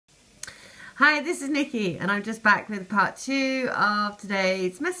Hi, this is Nikki, and I'm just back with part 2 of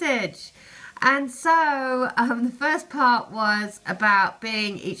today's message. And so, the first part was about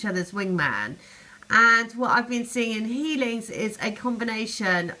being each other's wingman. And what I've been seeing in healings is a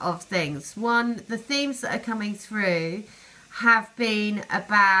combination of things. One, the themes that are coming through have been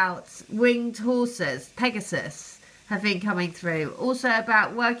about winged horses, Pegasus, have been coming through. Also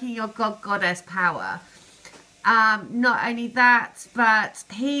about working your God-Goddess power. Not only that, but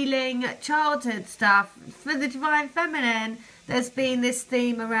healing childhood stuff for the divine feminine. There's been this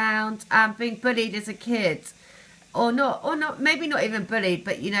theme around being bullied as a kid, or not, maybe not even bullied,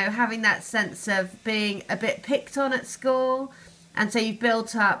 but you know, having that sense of being a bit picked on at school, and so you've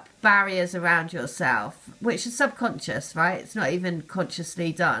built up barriers around yourself, which is subconscious, right? It's not even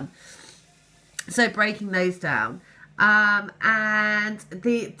consciously done. So breaking those down. And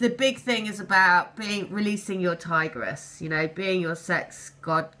the big thing is about releasing your tigress, you know, being your sex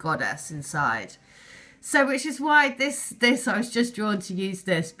goddess inside. So, which is why this I was just drawn to use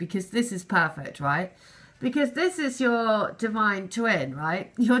this, because this is perfect, right? Because this is your divine twin,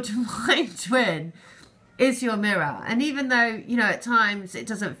 right? Your divine twin is your mirror. And even though, you know, at times it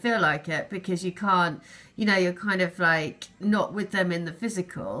doesn't feel like it because you can't, you know, you're kind of like not with them in the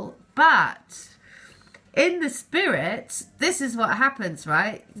physical, but in the spirit, this is what happens,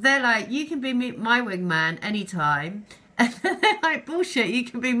 right? They're like, you can be my wingman anytime. And they're like, bullshit, you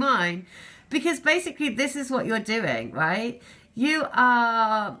can be mine. Because basically this is what you're doing, right? You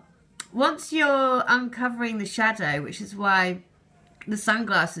are, once you're uncovering the shadow, which is why the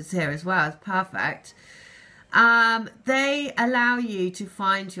sunglasses here as well is perfect, they allow you to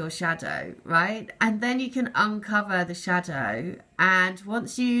find your shadow, right? And then you can uncover the shadow. And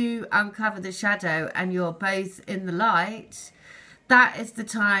once you uncover the shadow and you're both in the light, that is the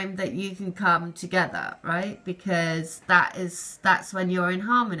time that you can come together, right? Because that's when you're in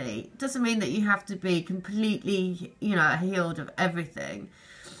harmony. It doesn't mean that you have to be completely, you know, healed of everything.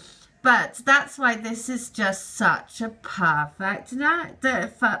 But that's why this is just such a perfect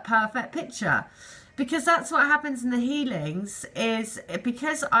picture. Because that's what happens in the healings, is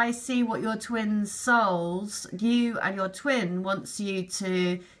because I see what your twin souls, you and your twin, wants you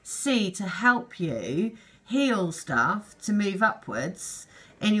to see to help you heal stuff, to move upwards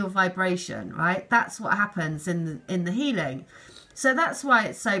in your vibration, right? That's what happens in the healing. So that's why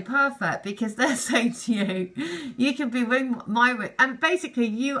it's so perfect, because they're saying to you, you can be my wing, and basically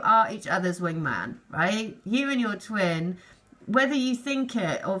you are each other's wingman, right? You and your twin, whether you think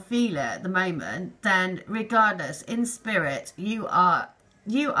it or feel it at the moment, then regardless, in spirit, you are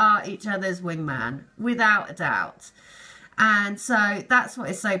each other's wingman, without a doubt. And so that's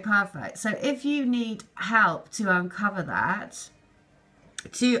what is so perfect. So if you need help to uncover that,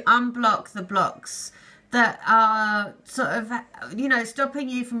 to unblock the blocks that are sort of, you know, stopping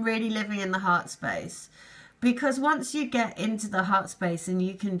you from really living in the heart space. Because once you get into the heart space and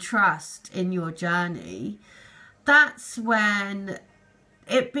you can trust in your journey, that's when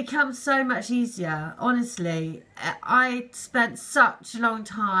it becomes so much easier. Honestly, I spent such a long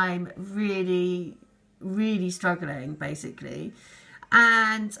time really struggling, basically.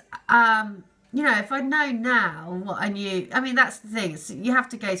 And you know, if I'd known now what I knew, I mean, that's the thing, you have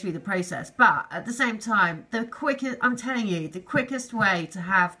to go through the process, but at the same time, I'm telling you, the quickest way to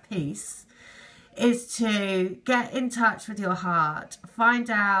have peace is to get in touch with your heart, find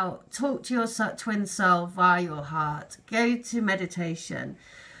out, talk to your twin soul via your heart, go to meditation,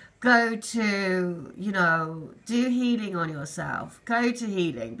 go to, you know, do healing on yourself, go to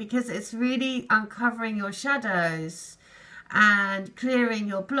healing, because it's really uncovering your shadows and clearing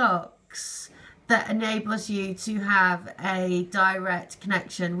your blocks that enables you to have a direct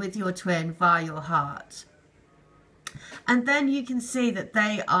connection with your twin via your heart. And then you can see that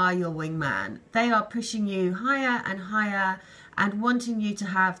they are your wingman. They are pushing you higher and higher and wanting you to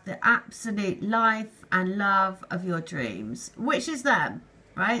have the absolute life and love of your dreams, which is them,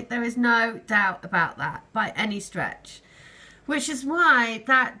 right? There is no doubt about that by any stretch. Which is why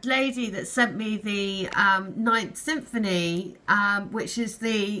that lady that sent me the Ninth Symphony, which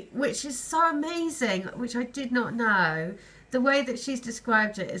is so amazing, which I did not know. The way that she's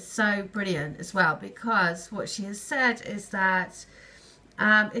described it is so brilliant as well, because what she has said is that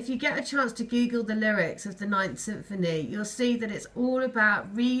if you get a chance to Google the lyrics of the Ninth Symphony, you'll see that it's all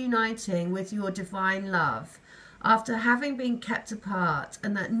about reuniting with your divine love after having been kept apart,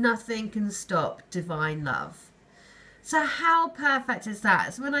 and that nothing can stop divine love. So how perfect is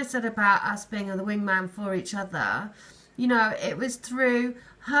that? So when I said about us being the wingman for each other, you know, it was through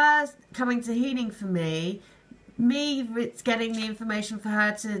her coming to healing for me getting the information for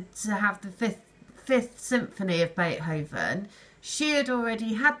her to have the fifth symphony of Beethoven, She had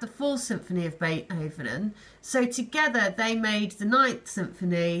already had the Fourth Symphony of Beethoven, so together they made the Ninth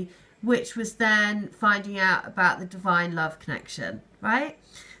Symphony, which was then finding out about the divine love connection, right?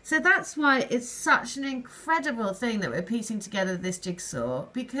 So that's why it's such an incredible thing that we're piecing together this jigsaw,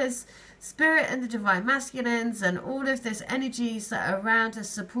 because spirit and the divine masculines and all of this energies that are around us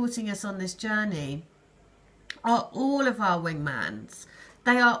supporting us on this journey are all of our wingmans.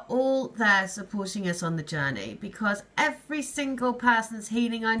 They are all there supporting us on the journey, because every single person's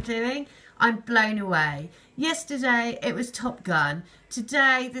healing I'm doing, I'm blown away. Yesterday it was Top Gun.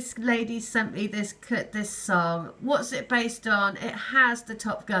 Today this lady sent me this song. What's it based on? It has the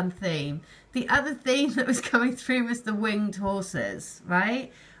Top Gun theme. The other theme that was coming through was the winged horses,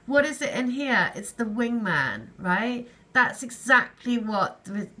 right? What is it in here? It's the wingman, right? That's exactly what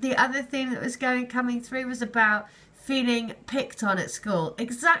the other theme that was coming through was about. Feeling picked on at school.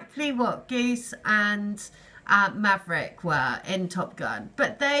 Exactly what Goose and Maverick were in Top Gun.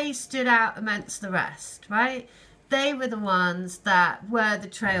 But they stood out amongst the rest, right? They were the ones that were the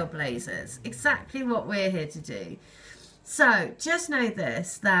trailblazers. Exactly what we're here to do. So just know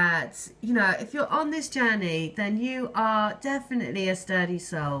this, that, you know, if you're on this journey, then you are definitely a sturdy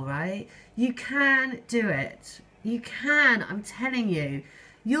soul, right? You can do it. You can, I'm telling you.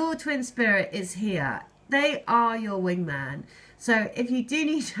 Your twin spirit is here. They are your wingman. So if you do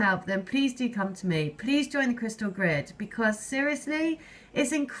need help, then please do come to me. Please join the Crystal Grid, because seriously,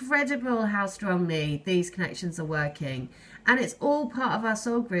 it's incredible how strongly these connections are working. And it's all part of our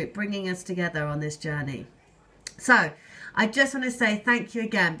soul group bringing us together on this journey. So I just want to say thank you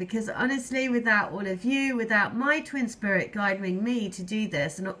again, because honestly, without all of you, without my twin spirit guiding me to do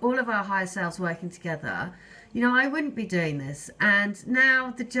this and all of our higher selves working together, you know, I wouldn't be doing this. And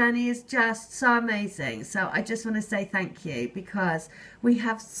now the journey is just so amazing. So I just want to say thank you, because we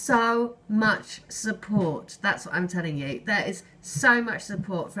have so much support. That's what I'm telling you. There is so much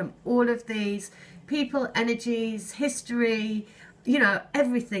support from all of these people, energies, history, you know,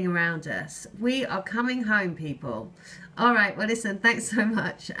 everything around us. We are coming home, people. All right, well, listen, thanks so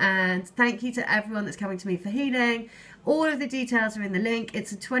much. And thank you to everyone that's coming to me for healing. All of the details are in the link.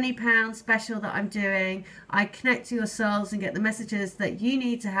 It's a £20 special that I'm doing. I connect to your souls and get the messages that you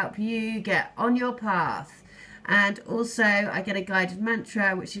need to help you get on your path. And also I get a guided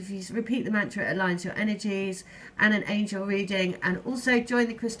mantra, which if you repeat the mantra, it aligns your energies, and an angel reading. And also join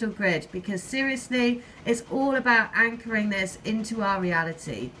the Crystal Grid, because seriously, it's all about anchoring this into our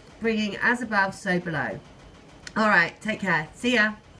reality, bringing as above, so below. All right, take care. See ya.